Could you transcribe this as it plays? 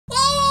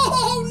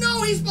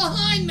he's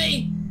behind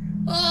me.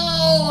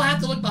 Oh, I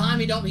have to look behind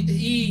me, don't we?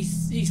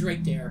 He's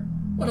right there.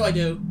 What do I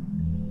do?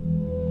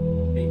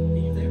 Hey, are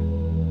you there?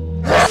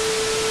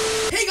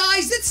 Hey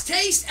guys, it's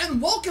Taste,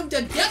 and welcome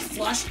to Death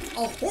Flush,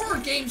 a horror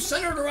game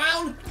centered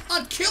around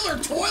a killer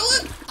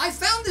toilet. I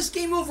found this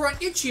game over on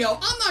itch.io.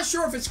 I'm not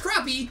sure if it's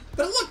crappy,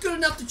 but it looked good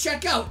enough to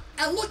check out.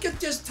 And look at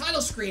this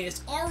title screen.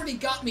 It's already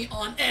got me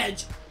on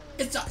edge.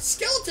 It's a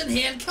skeleton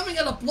hand coming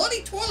out of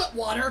bloody toilet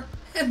water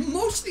and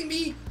motioning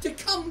me to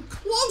come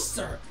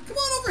closer. Come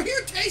on over here,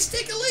 Taste,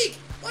 take a leak.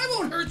 I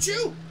won't hurt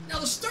you. Now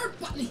the start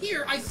button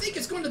here, I think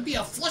it's going to be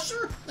a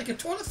flusher, like a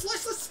toilet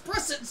flush. Let's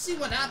press it and see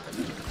what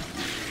happens.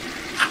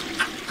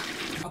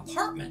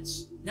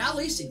 Apartments. Now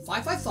leasing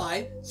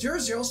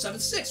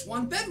 555-0076.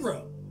 1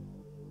 bedroom.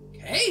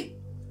 Okay.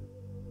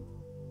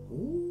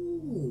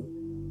 Ooh.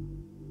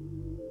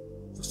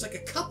 Looks like a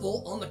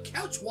couple on the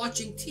couch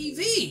watching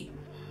TV.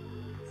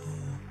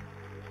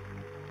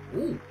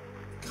 Ooh.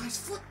 The guy's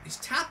foot is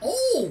tapped.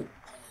 Oh!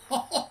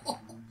 Oh,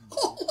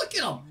 look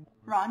at him.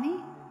 Ronnie,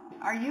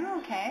 are you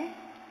okay?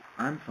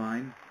 I'm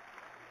fine.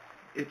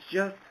 It's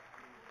just...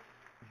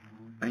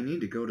 I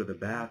need to go to the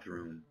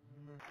bathroom.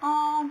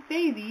 Aw,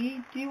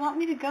 baby, do you want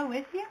me to go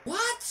with you?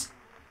 What?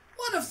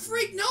 What a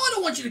freak. No, I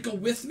don't want you to go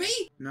with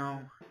me.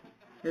 No,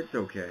 it's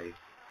okay.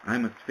 I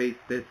must face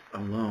this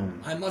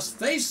alone. I must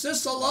face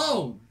this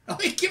alone. Oh,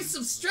 he gives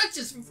some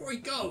stretches before he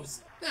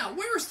goes. Now,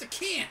 where's the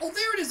can? Oh,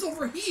 there it is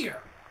over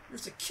here.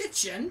 There's the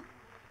kitchen.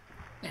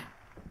 Now,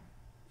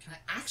 can I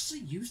actually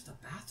use the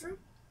bathroom?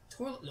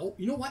 Toilet? No,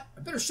 you know what? I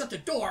better shut the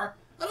door.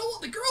 I don't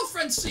want the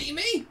girlfriend seeing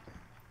me.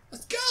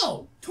 Let's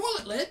go.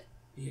 Toilet lid.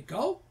 Here you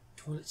go.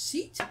 Toilet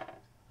seat.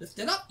 Lift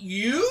it up.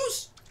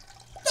 Use.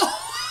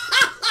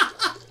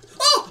 Oh,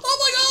 oh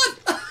my God.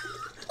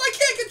 I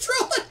can't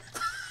control it.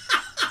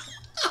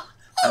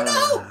 Oh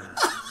no.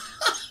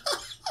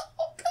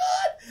 Oh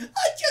God.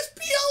 I just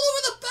peed all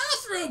over the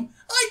bathroom.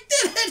 I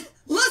did it.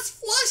 Let's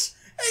flush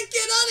and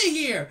get out of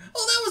here.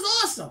 Oh, that was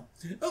awesome.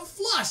 A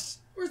flush.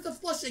 Where's the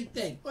flushing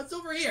thing? What's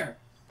over here?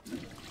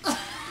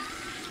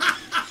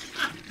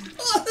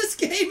 Oh, this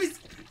game is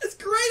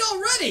great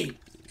already.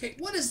 Okay,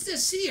 what is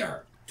this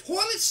here?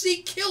 Toilet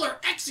seat killer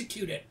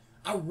executed.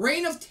 A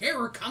reign of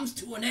terror comes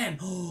to an end.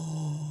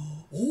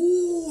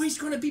 Oh, he's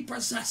going to be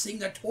possessing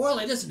the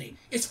toilet, isn't he?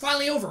 It's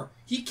finally over.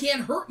 He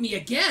can't hurt me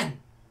again.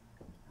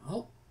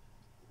 Oh,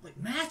 like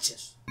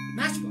matches.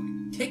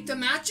 Matchbook. Take the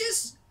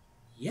matches?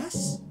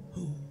 Yes.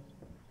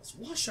 Let's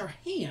wash our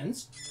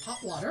hands.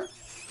 Hot water.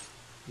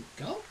 Here we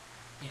go.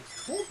 And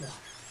cold water.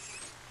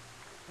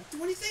 Don't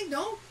do anything?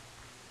 No?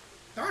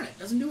 Darn it.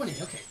 Doesn't do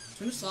anything. Okay.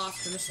 Turn this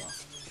off. Turn this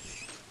off.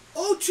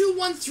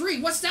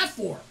 0213. What's that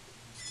for?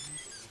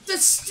 The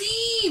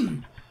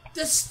steam.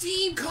 The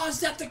steam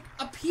caused that to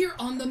appear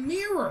on the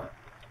mirror.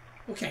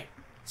 Okay.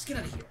 Let's get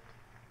out of here.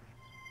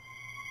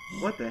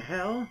 What the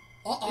hell?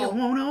 Uh-oh. It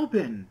won't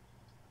open.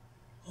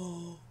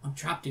 Oh, I'm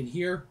trapped in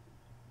here.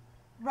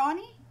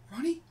 Ronnie?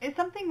 Ronnie? Is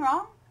something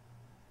wrong?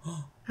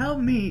 Help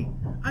me.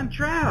 I'm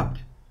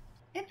trapped.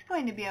 It's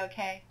going to be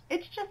okay.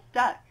 It's just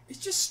stuck. It's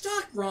just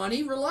stuck,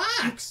 Ronnie.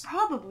 Relax.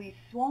 Probably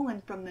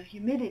swollen from the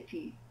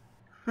humidity.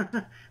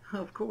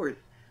 Of course.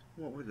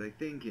 What was I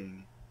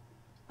thinking?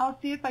 I'll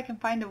see if I can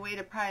find a way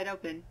to pry it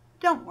open.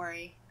 Don't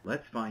worry.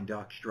 Let's find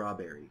Doc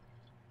Strawberry.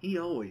 He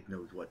always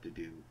knows what to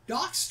do.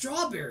 Doc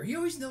Strawberry. He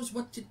always knows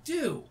what to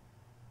do.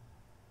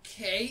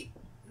 Okay.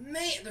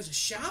 Man, there's a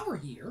shower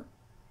here.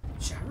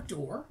 Shower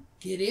door.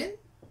 Get in.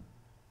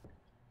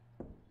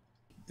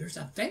 There's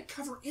a vent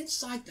cover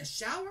inside the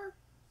shower.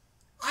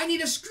 I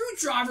need a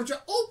screwdriver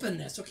to open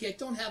this. Okay, I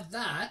don't have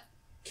that.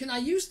 Can I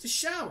use the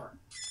shower?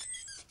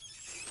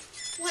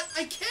 What?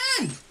 I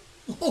can!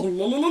 Oh,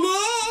 la la la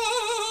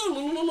la,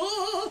 la la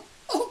la.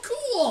 Oh,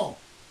 cool!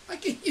 I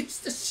can use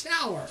the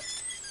shower.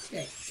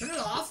 Okay, turn it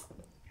off.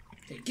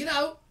 Okay, get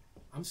out.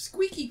 I'm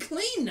squeaky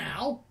clean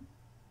now.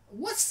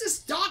 What's this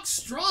Doc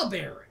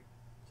Strawberry?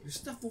 There's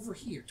stuff over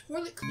here.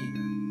 Toilet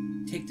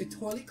cleaner. Take the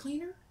toilet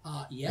cleaner?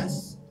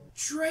 Yes.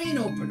 Drain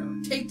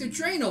opener. Take the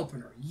drain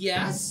opener.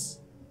 Yes.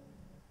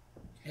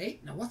 Okay,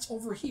 now what's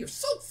over here?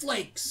 Soap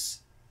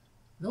flakes!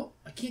 Nope,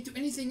 I can't do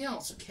anything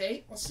else,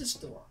 okay? What's this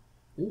door?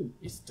 Ooh,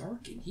 it's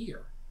dark in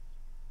here.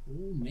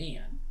 Oh,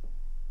 man.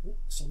 Oh,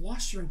 it's a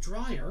washer and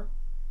dryer.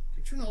 Can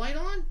you turn the light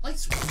on? Light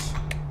switch.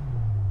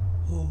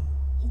 Oh,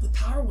 the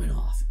power went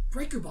off.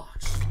 Breaker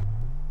box.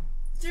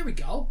 There we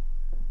go.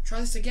 Try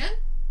this again.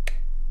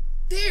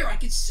 There, I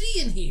can see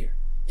in here.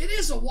 It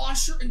is a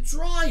washer and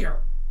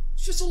dryer.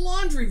 It's just a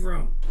laundry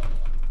room.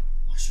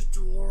 Washer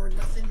door,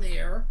 nothing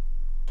there.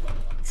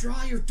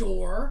 Dryer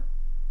door.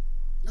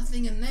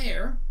 Nothing in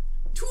there.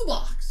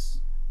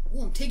 Toolbox.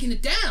 Oh, I'm taking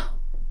it down.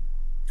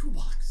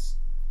 Toolbox.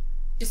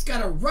 It's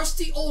got a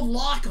rusty old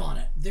lock on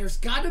it. There's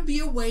got to be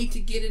a way to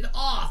get it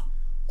off.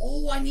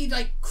 Oh, I need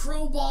like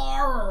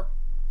crowbar or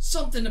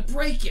something to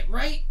break it,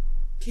 right?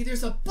 Okay,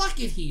 there's a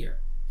bucket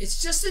here.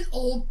 It's just an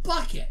old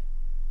bucket.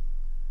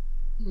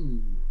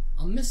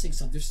 I'm missing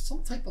something. There's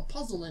some type of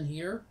puzzle in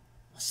here.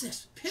 What's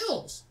this?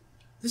 Pills.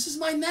 This is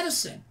my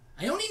medicine.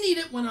 I only need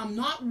it when I'm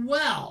not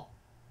well.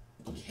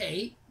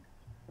 Okay.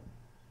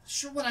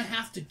 sure what I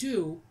have to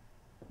do.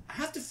 I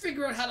have to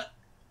figure out how to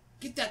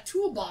get that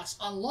toolbox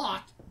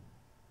unlocked.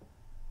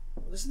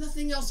 There's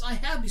nothing else I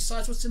have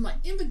besides what's in my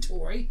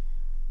inventory,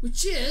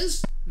 which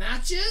is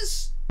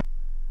matches,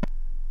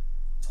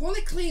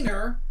 toilet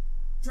cleaner,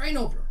 drain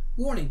opener.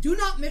 Warning, do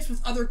not mix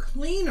with other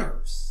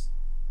cleaners.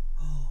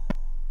 Oh,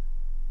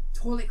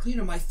 toilet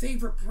cleaner, my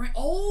favorite brand.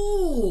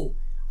 Oh,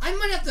 I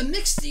might have to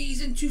mix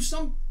these into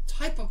some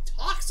type of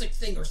toxic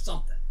thing or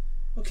something.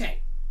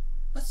 Okay,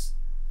 let's...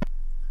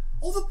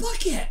 Oh, the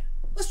bucket!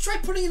 Let's try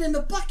putting it in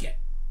the bucket.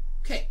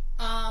 Okay,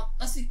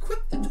 let's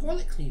equip the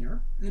toilet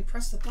cleaner and then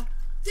press the button.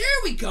 There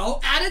we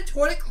go! Added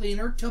toilet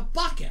cleaner to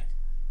bucket.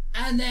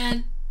 And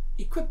then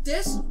equip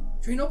this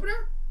drain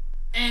opener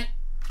and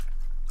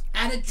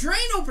added drain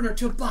opener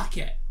to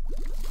bucket.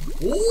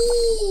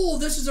 Oh,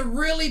 this is a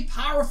really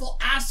powerful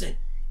acid.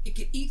 It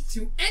can eat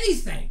through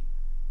anything.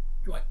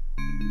 Do I...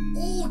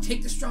 Oh,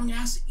 take the strong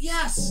acid.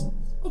 Yes.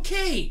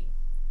 Okay.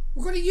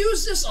 We're going to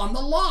use this on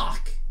the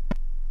lock.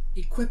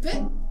 Equip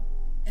it.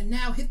 And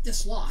now hit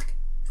this lock.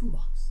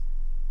 Toolbox.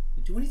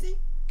 Did it do anything?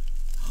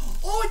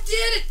 Oh, it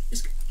did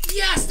it.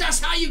 Yes, that's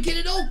how you get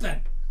it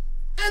open.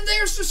 And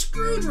there's the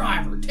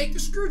screwdriver. Take the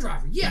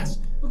screwdriver. Yes.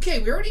 Okay,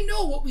 we already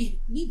know what we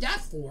need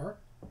that for.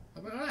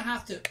 I'm going to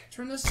have to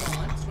turn this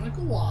on. It's going to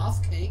go off.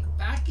 Okay, go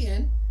back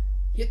in.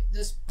 Hit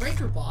this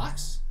breaker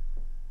box.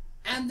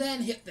 And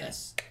then hit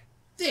this.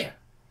 There.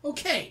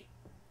 Okay.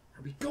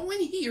 Now we go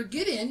in here.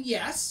 Get in.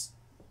 Yes.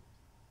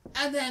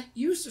 And then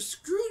use the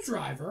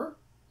screwdriver.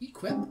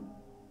 Equip.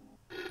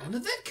 On the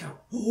vent cover.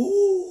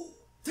 Oh,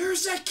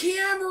 there's a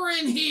camera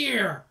in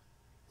here.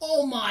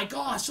 Oh my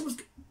gosh.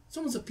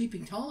 Someone's a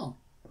peeping Tom.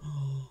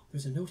 Oh,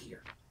 there's a note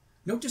here.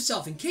 Note to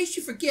self. In case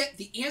you forget,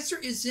 the answer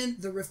is in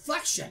the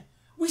reflection.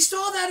 We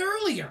saw that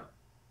earlier.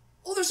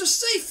 Oh, there's a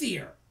safe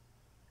here.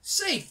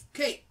 Safe.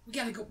 Okay, we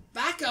gotta go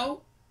back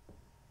out.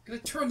 Gonna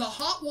turn the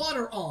hot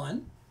water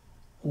on.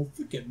 Oh,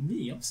 look at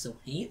me. I'm so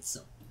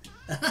handsome.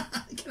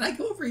 Can I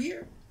go over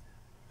here?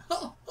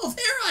 Oh,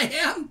 there I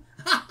am.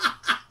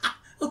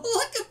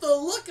 Look at the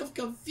look of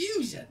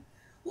confusion.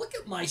 Look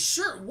at my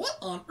shirt. What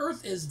on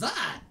earth is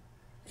that?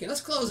 Okay,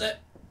 let's close it.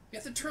 We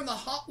have to turn the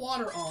hot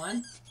water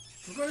on.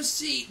 We're going to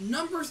see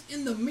numbers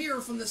in the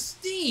mirror from the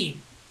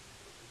steam.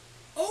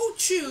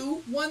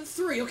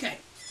 0213. Okay.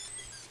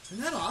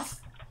 Turn that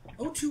off.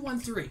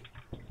 0213.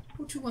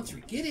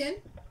 0213. Get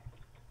in.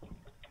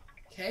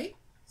 Okay.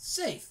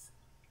 Safe.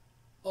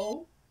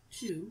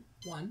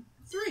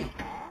 0213.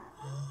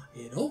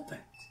 It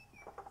opened.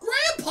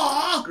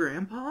 Grandpa!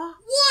 Grandpa?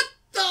 What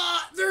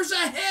the? There's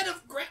a head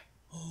of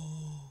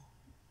Oh.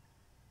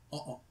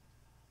 Uh-oh.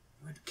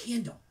 A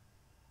candle.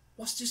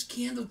 What's this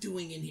candle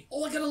doing in here?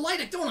 Oh, I gotta light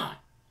it, don't I?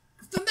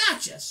 With the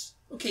matches.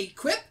 Okay,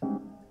 equip.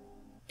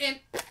 And,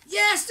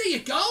 yes, there you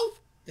go.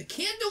 The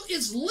candle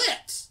is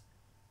lit.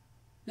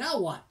 Now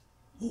what?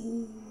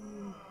 Oh,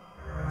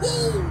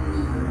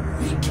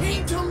 he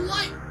came to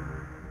life.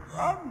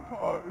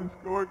 Grandpa is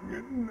going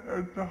in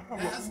there to have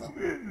a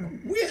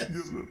whiz,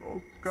 you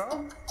little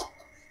scamp.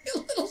 You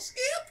little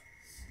scamp?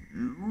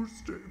 You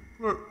stay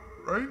put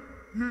right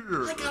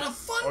here. I got a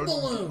fun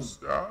balloon.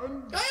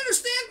 Understand? I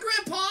understand,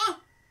 Grandpa.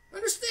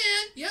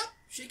 Understand. Yep.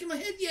 Shaking my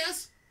head,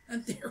 yes.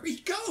 And there he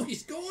goes.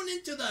 He's going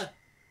into the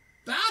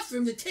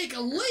bathroom to take a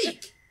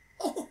leak.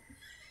 Oh.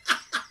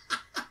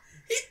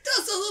 He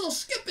does a little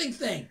skipping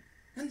thing.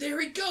 And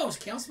there he goes.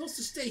 Okay, I'm supposed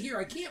to stay here.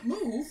 I can't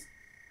move.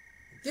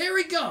 There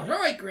he goes. All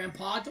right,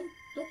 Grandpa. Don't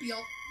be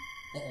all...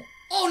 Uh-oh.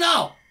 Oh,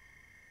 no.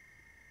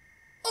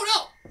 Oh,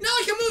 no. Now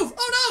I can move.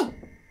 Oh, no.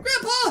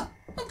 Grandpa,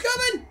 I'm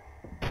coming.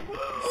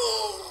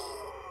 Oh.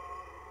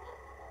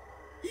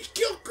 He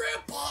killed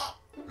Grandpa.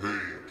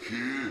 Hey,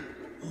 kid,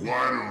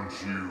 why don't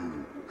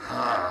you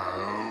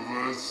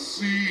have a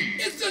seat?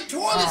 It's a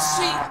toilet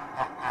seat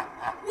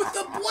with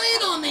the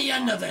blade on the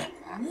end of it.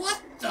 What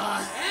the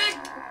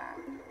heck?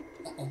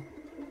 Uh-oh.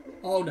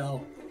 Oh,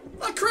 no.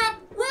 Oh,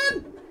 crap.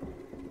 Run.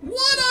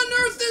 What on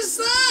earth is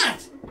that?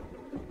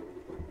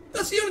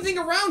 That's the only thing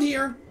around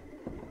here.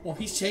 Well,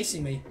 he's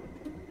chasing me.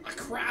 Ah,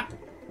 crap.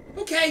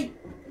 Okay.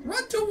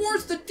 Run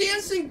towards the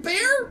dancing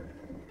bear?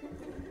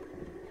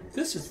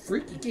 This is a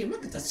freaky game.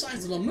 Look at the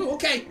size of the moon.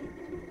 Okay.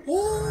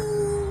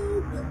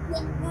 Oh,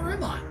 where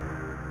am I?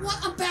 What?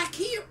 I'm back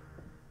here.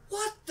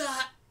 What the?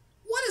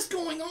 What is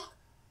going on?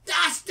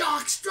 That's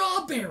Doc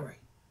Strawberry.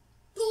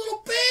 The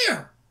little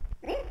bear.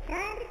 It's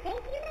time to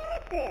take your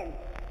medicine.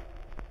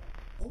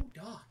 Oh,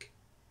 Doc.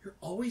 You're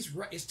always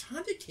right. It's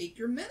time to take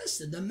your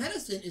medicine. The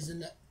medicine is in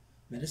the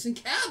medicine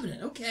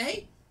cabinet.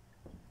 Okay.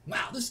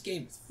 Wow, this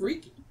game is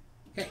freaky.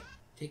 Okay,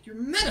 take your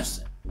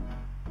medicine.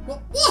 Whoa,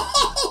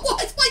 whoa,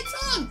 it's my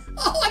tongue.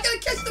 Oh, I gotta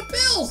catch the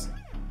pills.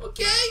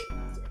 Okay.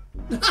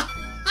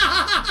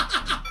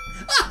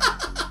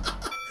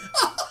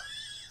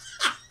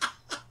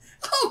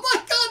 Oh my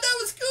God, that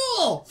was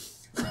cool.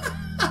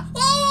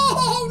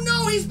 Oh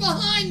no, he's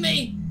behind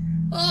me.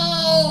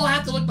 Oh, I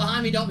have to look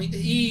behind me, don't we?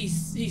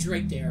 He's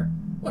right there.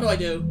 What do I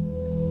do?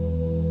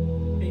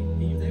 Hey,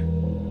 are you there?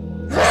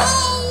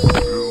 Oh!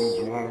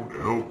 Pills won't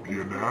help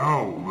you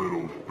now,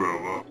 little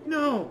fella.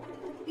 No,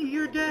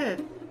 you're dead.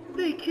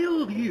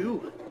 killed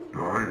you.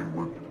 Dying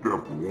was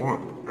step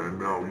one, and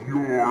now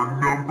you're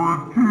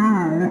number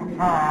two.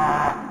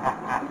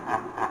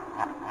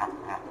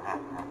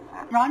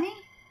 Ronnie,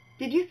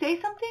 did you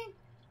say something?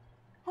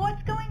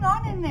 What's going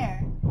on in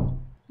there?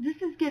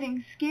 This is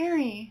getting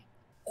scary.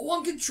 Oh,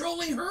 I'm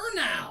controlling her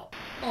now.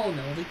 Oh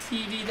no, the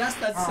TV, that's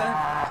that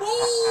sound.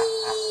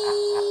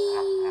 Oh,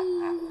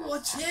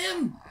 what's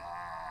him?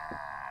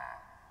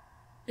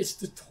 It's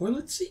the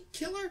toilet seat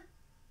killer?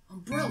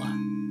 Umbrella.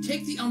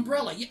 Take the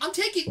umbrella. Yeah, I'm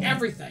taking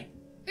everything.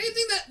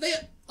 Anything that they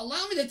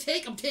allow me to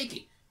take, I'm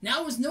taking.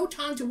 Now is no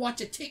time to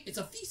watch a tape. It's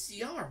a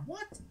VCR.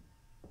 What?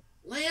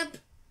 Lamp?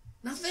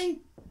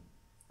 Nothing?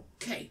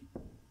 Okay.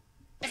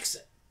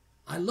 Exit.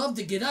 I'd love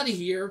to get out of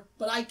here,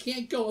 but I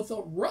can't go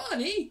without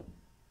Ronnie.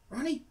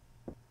 Ronnie?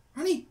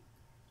 Ronnie?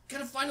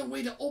 Gotta find a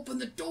way to open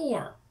the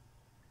door.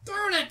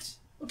 Darn it!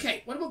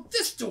 Okay, what about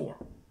this door?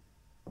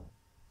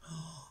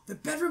 The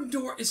bedroom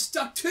door is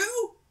stuck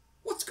too?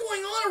 What's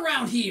going on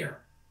around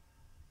here?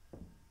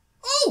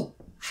 Oh!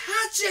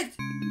 Hatchet!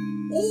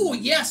 Oh,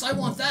 yes, I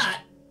want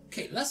that.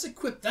 Okay, let's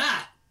equip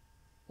that.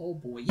 Oh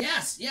boy,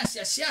 yes, yes,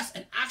 yes, yes.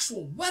 An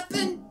actual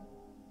weapon?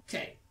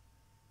 Okay.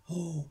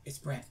 Oh, it's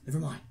Brad. Never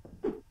mind.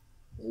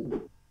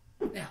 Oh.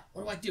 Now,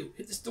 what do I do?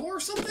 Hit this door or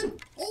something?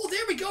 Oh,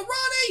 there we go,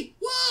 Ronnie!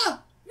 Whoa!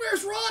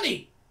 Where's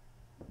Ronnie?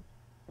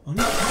 Oh,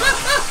 no.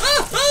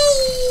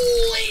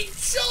 Holy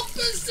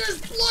jumpers!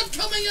 There's blood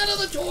coming out of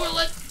the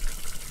toilet!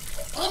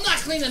 I'm not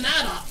cleaning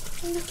that up.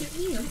 Oh, look at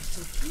me. I'm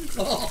so cute.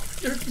 Oh,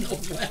 there's no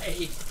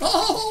way.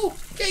 Oh,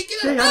 okay, get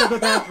Stay out of the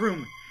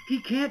bathroom.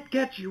 He can't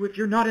get you if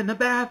you're not in the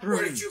bathroom.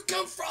 Where did you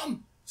come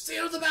from? Stay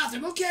out of the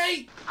bathroom,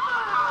 okay?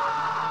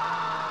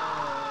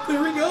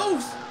 There he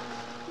goes.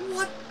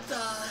 What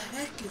the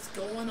heck is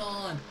going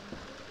on?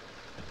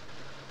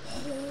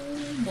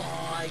 Oh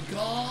my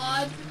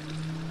god.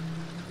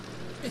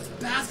 It's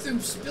bathroom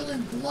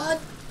spilling blood.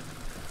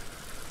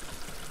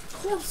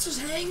 Corpses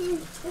hanging,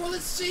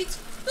 toilet seats.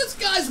 This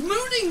guy's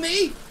mooning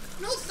me.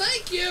 No,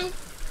 thank you.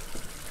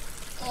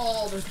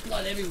 Oh, there's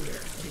blood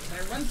everywhere. Okay, can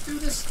I run through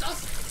this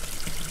stuff?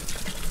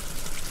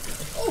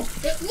 Oh,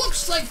 it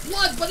looks like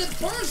blood, but it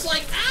burns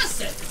like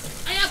acid.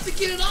 I have to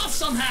get it off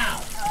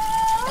somehow.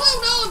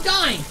 Oh, no, I'm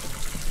dying.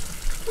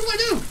 What do I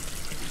do?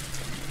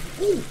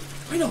 Oh,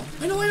 I know.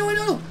 I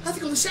have to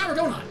go to the shower,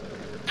 don't I?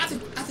 I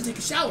have to take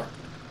a shower.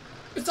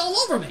 It's all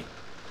over me.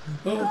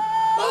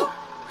 Oh,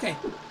 okay.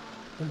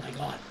 Oh my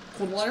god.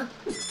 Cold water?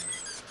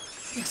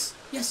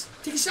 Yes,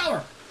 take a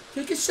shower.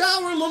 Take a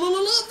shower,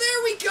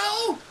 there we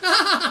go.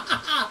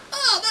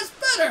 Oh, that's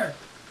better.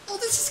 Oh,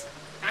 this is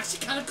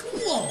actually kind of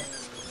cool.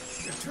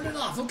 Here, turn it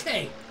off,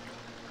 okay.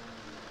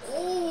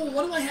 Oh,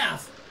 what do I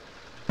have?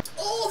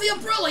 Oh, the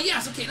umbrella,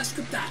 yes, okay, let's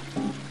scoop that. I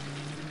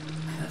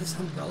had this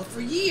umbrella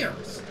for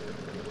years.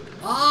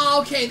 Oh,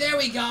 okay, there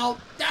we go.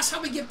 That's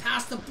how we get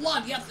past the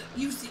blood. You have to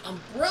use the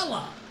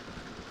umbrella.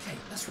 Okay,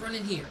 let's run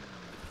in here.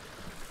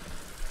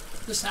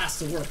 This has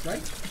to work,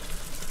 right?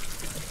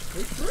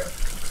 Wait for it.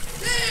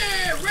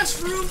 There!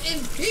 Restroom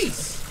in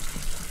peace.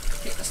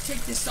 Okay, let's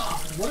take this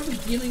off. What are we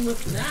dealing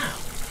with now?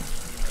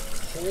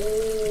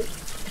 Oh,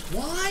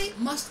 why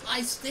must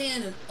I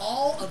stand in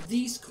all of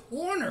these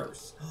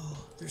corners?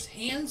 Oh, there's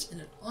hands and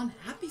an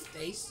unhappy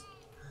face.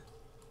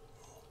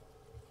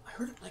 I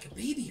heard it like a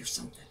baby or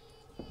something.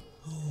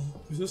 Oh,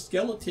 there's a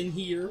skeleton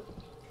here.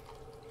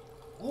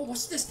 Oh,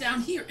 what's this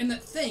down here in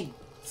that thing?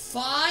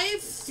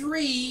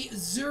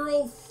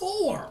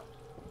 5304.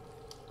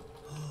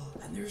 Oh,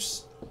 and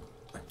there's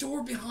a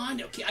door behind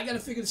it. Okay, I gotta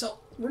figure this out.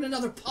 We're in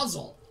another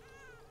puzzle.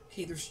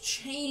 Okay, there's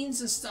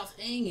chains and stuff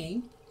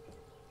hanging.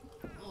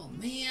 Oh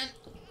man,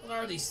 what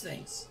are these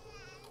things?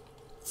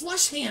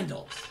 Flush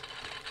handles.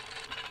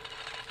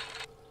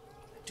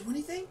 Do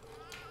anything?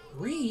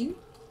 Green.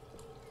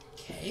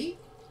 Okay.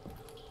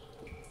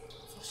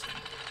 Flush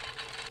handle.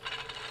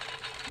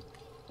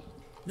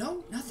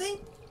 No, nothing.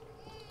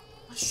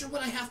 Not sure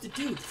what I have to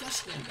do.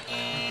 Flush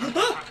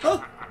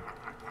handle.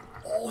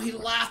 Oh, he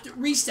laughed at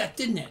reset,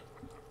 didn't it?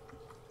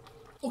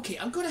 Okay,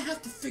 I'm gonna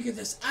have to figure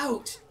this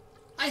out.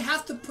 I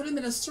have to put him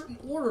in a certain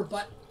order,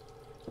 but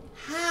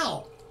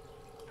how?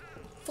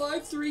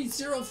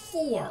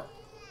 5304.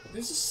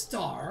 There's a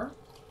star,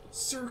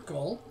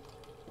 circle,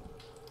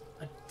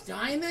 a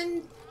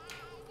diamond,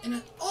 and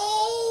a...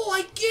 Oh,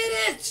 I get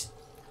it!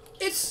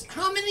 It's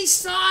how many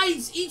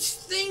sides each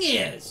thing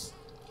is.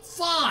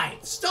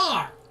 5.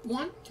 Star.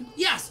 1, 2...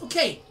 Yes,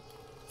 okay.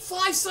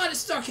 5-sided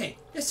star. Okay,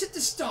 let's hit the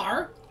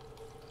star.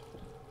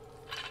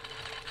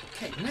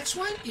 Okay, next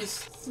one is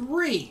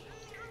 3,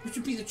 which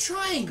would be the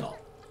triangle,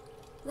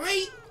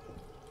 right?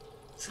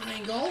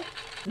 Triangle.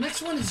 The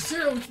next one is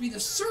 0, which would be the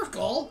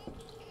circle.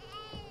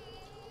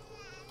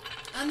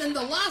 And then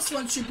the last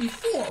one should be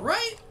 4,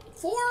 right?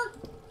 4?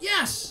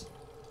 Yes.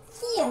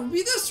 4 would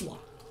be this one.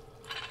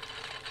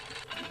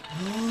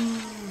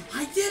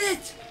 I did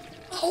it!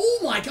 Oh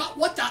my god,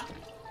 what the... Are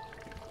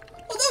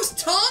those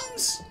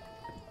tongues?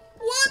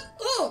 What?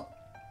 Oh!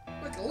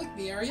 Not gonna lick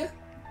me, are you?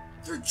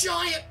 They're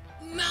giant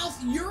mouth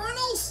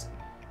urinals?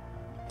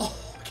 Oh,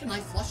 can I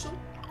flush them?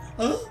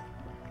 Huh?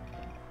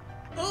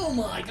 Oh, Oh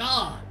my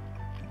god.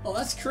 Oh,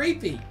 that's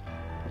creepy.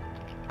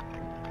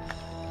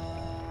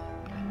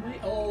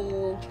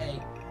 Okay.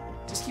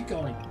 Just keep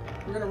going.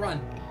 We're gonna run.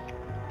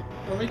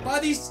 Let me buy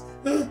these.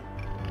 Oh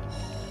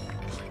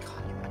my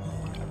god.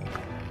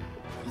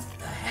 What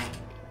the heck?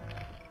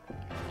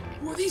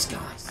 Who are these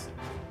guys?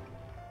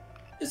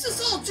 Is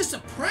this all just a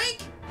prank?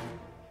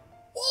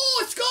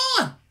 Oh, it's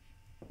gone!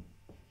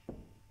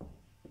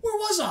 Where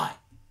was I?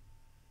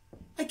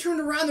 I turned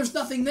around, there's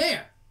nothing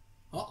there.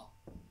 Uh-oh.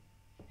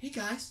 Hey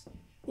guys,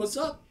 what's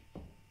up?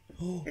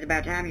 It's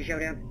about time you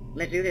showed up.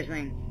 Let's do this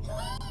thing.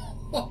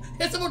 Oh,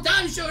 it's about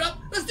time you showed up.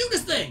 Let's do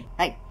this thing.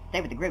 Hey,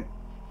 stay with the group.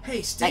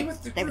 Hey, stay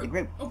with the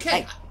group.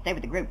 Okay. Hey, stay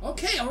with the group.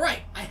 Okay, all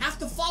right. I have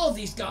to follow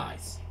these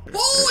guys.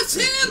 Oh, it's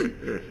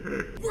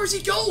him! Where's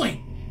he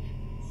going?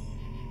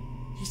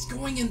 He's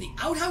going in the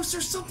outhouse or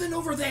something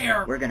over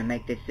there. We're gonna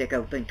make this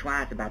sicko think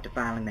twice about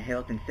defiling the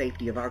health and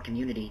safety of our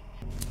community.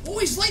 Oh,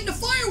 he's lighting a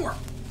firework.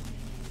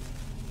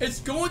 It's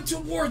going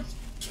towards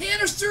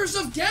canisters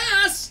of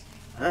gas.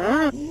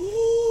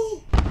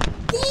 Ooh. Ooh.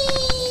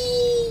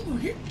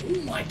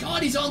 Oh my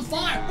god, he's on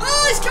fire.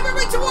 Oh, he's coming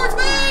right towards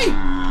me.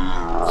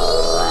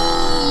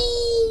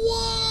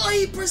 Oh,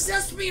 he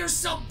possessed me or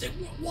something.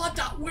 What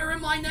the? Where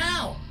am I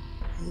now?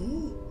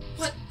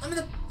 What? I'm in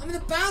the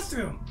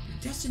bathroom. Your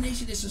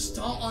destination is to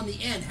stall on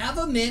the end. Have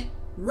a mint.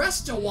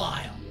 Rest a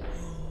while.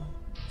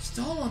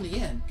 Stall on the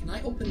end. Can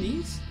I open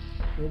these?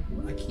 Oh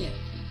boy, I can't.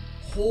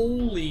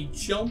 Holy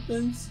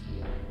jumpins.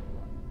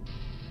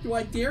 Do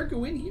I dare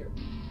go in here?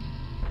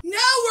 Now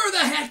where the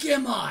heck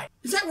am I?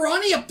 Is that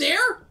Ronnie up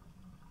there?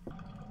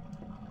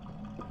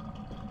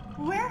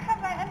 Where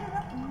have I ended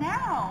up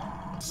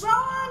now?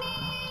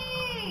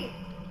 Ronnie!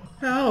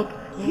 Help!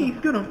 He's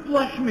gonna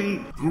flush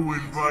me! Who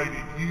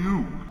invited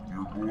you?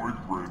 Your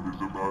boyfriend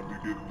is about to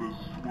get the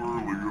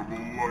swirly of a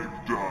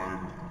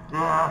lifetime.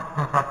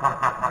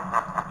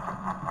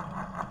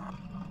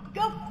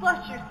 Go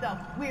flush yourself,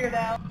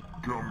 weirdo!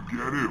 Come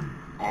get him.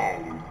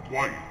 I'll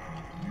wipe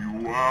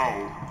you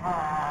out.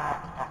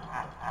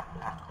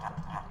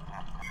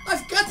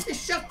 I've got to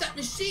shut that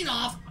machine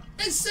off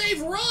and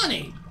save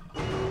Ronnie.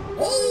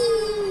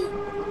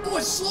 Oh,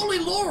 it's slowly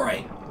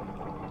lowering.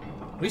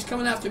 Oh, he's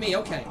coming after me.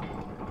 Okay.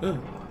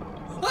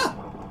 Ah!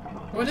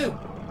 What do I do?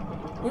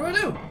 What do I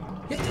do?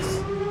 Hit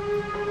this.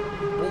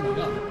 Oh my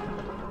god.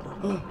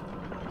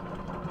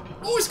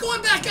 Oh, it's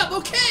going back up.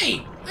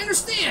 Okay, I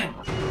understand.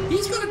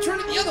 He's going to turn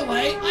it the other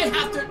way. I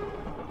have to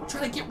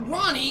try to get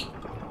Ronnie.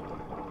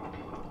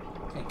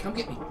 Okay, come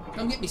get me.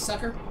 Come get me,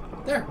 sucker.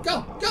 There,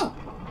 go, go,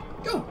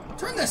 go.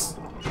 Turn this.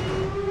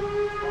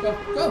 Go,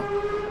 go.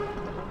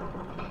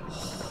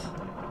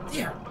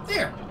 There,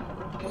 there.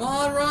 Come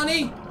on,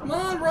 Ronnie. Come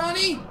on,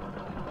 Ronnie.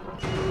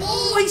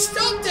 Oh, he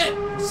stopped it.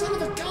 Son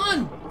of a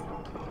gun.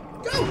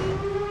 Go.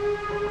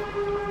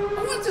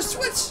 I want to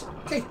switch.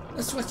 Okay,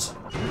 let's switch.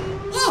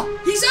 Oh,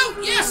 he's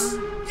out. Yes,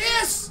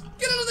 yes.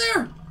 Get out of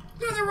there.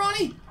 Get out of there,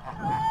 Ronnie.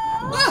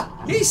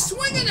 Ah, he's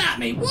swinging at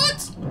me.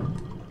 What?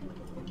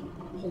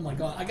 Oh my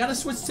god, I gotta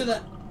switch to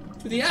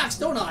the axe,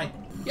 don't I?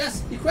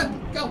 Yes, equip,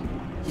 go.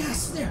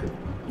 Yes, there.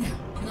 Now,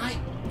 can I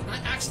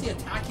actually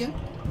attack him?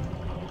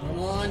 Come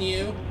on,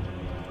 you.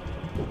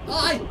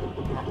 Hi.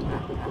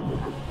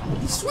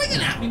 He's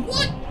swinging at me.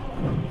 What?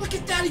 Look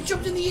at that, he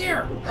jumped in the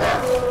air.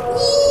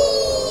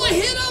 Oh, I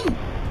hit him.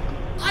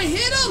 I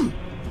hit him.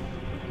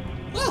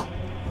 Oh.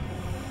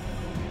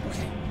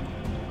 Okay.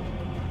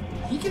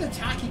 He can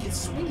attack, he can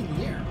swing in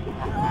the air.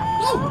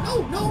 No,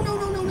 no, no, no,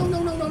 no, no, no, no,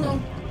 no, no, no.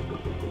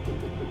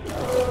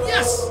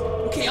 Yes!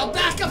 Okay, I'll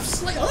back up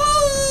slightly.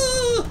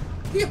 Oh!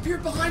 He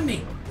appeared behind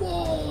me.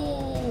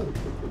 Whoa!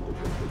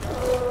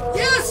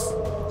 Yes!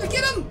 I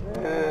get him!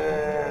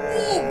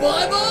 Oh,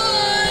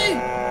 bye-bye!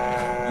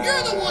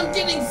 You're the one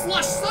getting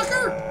flushed,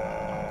 sucker!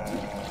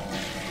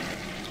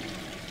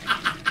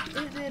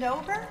 Is it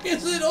over?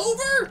 Is it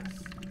over?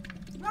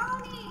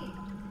 Ronnie!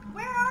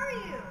 Where are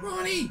you?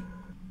 Ronnie!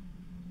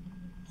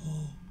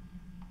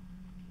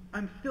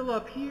 I'm still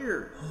up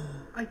here.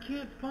 I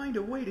can't find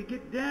a way to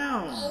get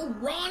down. Oh,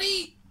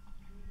 Ronnie!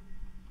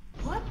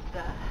 What the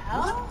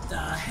hell? What the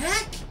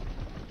heck?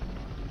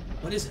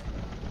 What is it?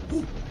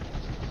 Ooh.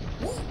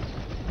 Ooh.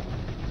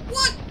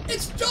 What?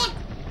 It's Doc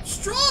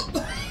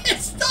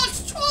It's Doc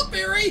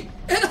Strawberry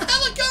and a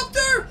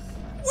helicopter.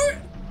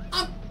 Where?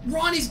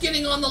 Ronnie's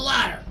getting on the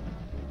ladder.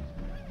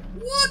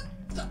 What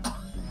the?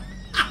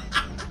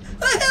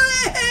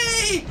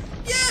 Hey!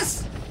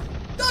 Yes!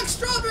 Doc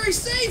Strawberry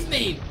saved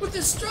me with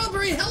his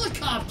strawberry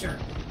helicopter.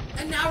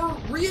 And now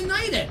we're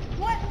reunited.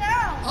 What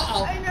now?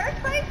 Uh-oh. An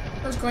earthquake?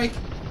 Earthquake.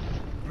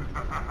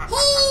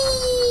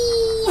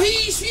 Oh,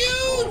 he's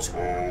huge.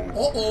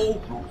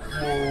 Uh-oh.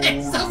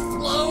 It's a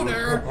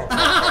floater.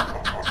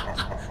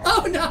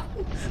 Oh, no.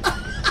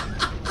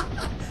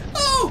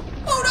 Oh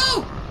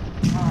no.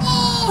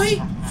 Oh, he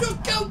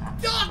took out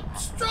Doc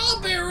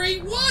Strawberry.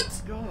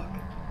 What? Doc,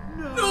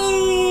 no.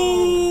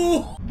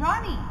 No.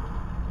 Ronnie,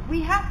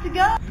 we have to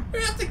go. We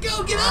have to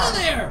go. Get out of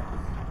there.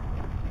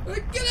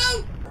 Get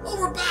out. Oh,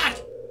 we're back.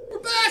 We're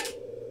back.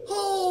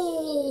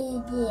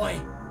 Oh,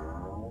 boy.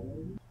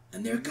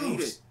 And there it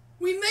goes.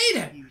 We made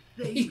it. You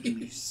saved You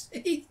me.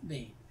 saved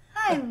me.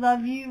 I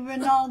love you,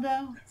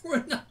 Ronaldo.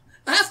 We're not,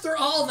 after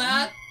all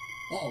that.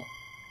 Uh-oh.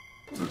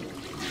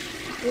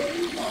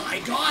 Oh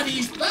my God,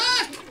 he's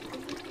back!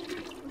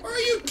 Are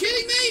you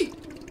kidding me?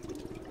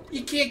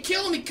 You can't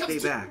kill him. He comes.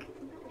 Stay back.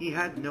 He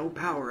had no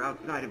power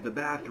outside of the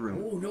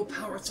bathroom. Oh, no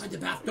power outside the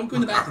bathroom. Don't go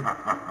in the bathroom.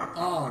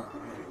 Oh.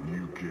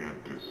 You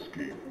can't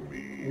escape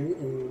me.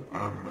 Uh-oh.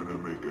 I'm gonna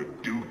make a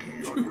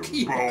dookie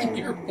Dookie on on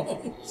your your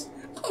bones. bones.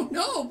 Oh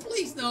no,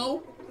 please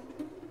no.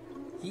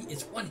 He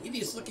is one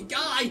hideous looking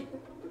guy.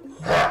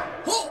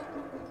 Oh!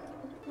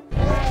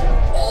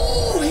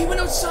 Oh, he went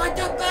outside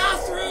the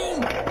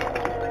bathroom.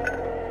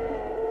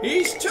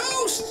 He's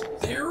toast.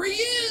 There he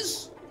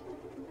is.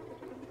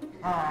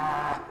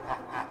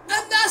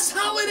 And that's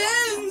how it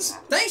ends.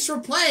 Thanks for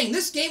playing.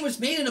 This game was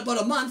made in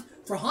about a month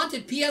for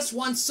Haunted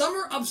PS1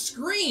 Summer of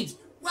Screams.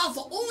 Well,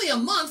 for only a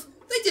month,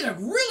 they did a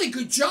really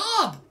good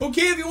job.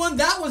 Okay, everyone,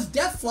 that was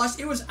Death Flush.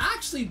 It was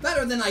actually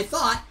better than I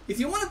thought. If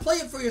you want to play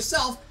it for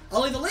yourself,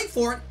 I'll leave a link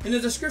for it in the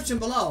description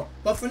below.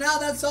 But for now,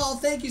 that's all.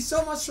 Thank you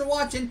so much for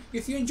watching.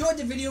 If you enjoyed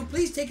the video,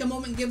 please take a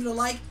moment and give it a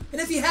like.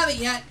 And if you haven't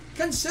yet,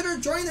 consider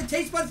joining the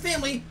Taste Bud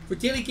family for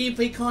daily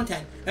gameplay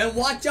content. And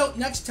watch out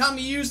next time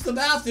you use the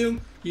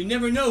bathroom. You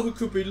never know who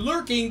could be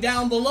lurking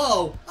down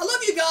below. I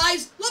love you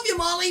guys. Love you,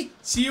 Molly.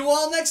 See you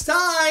all next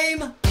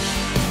time.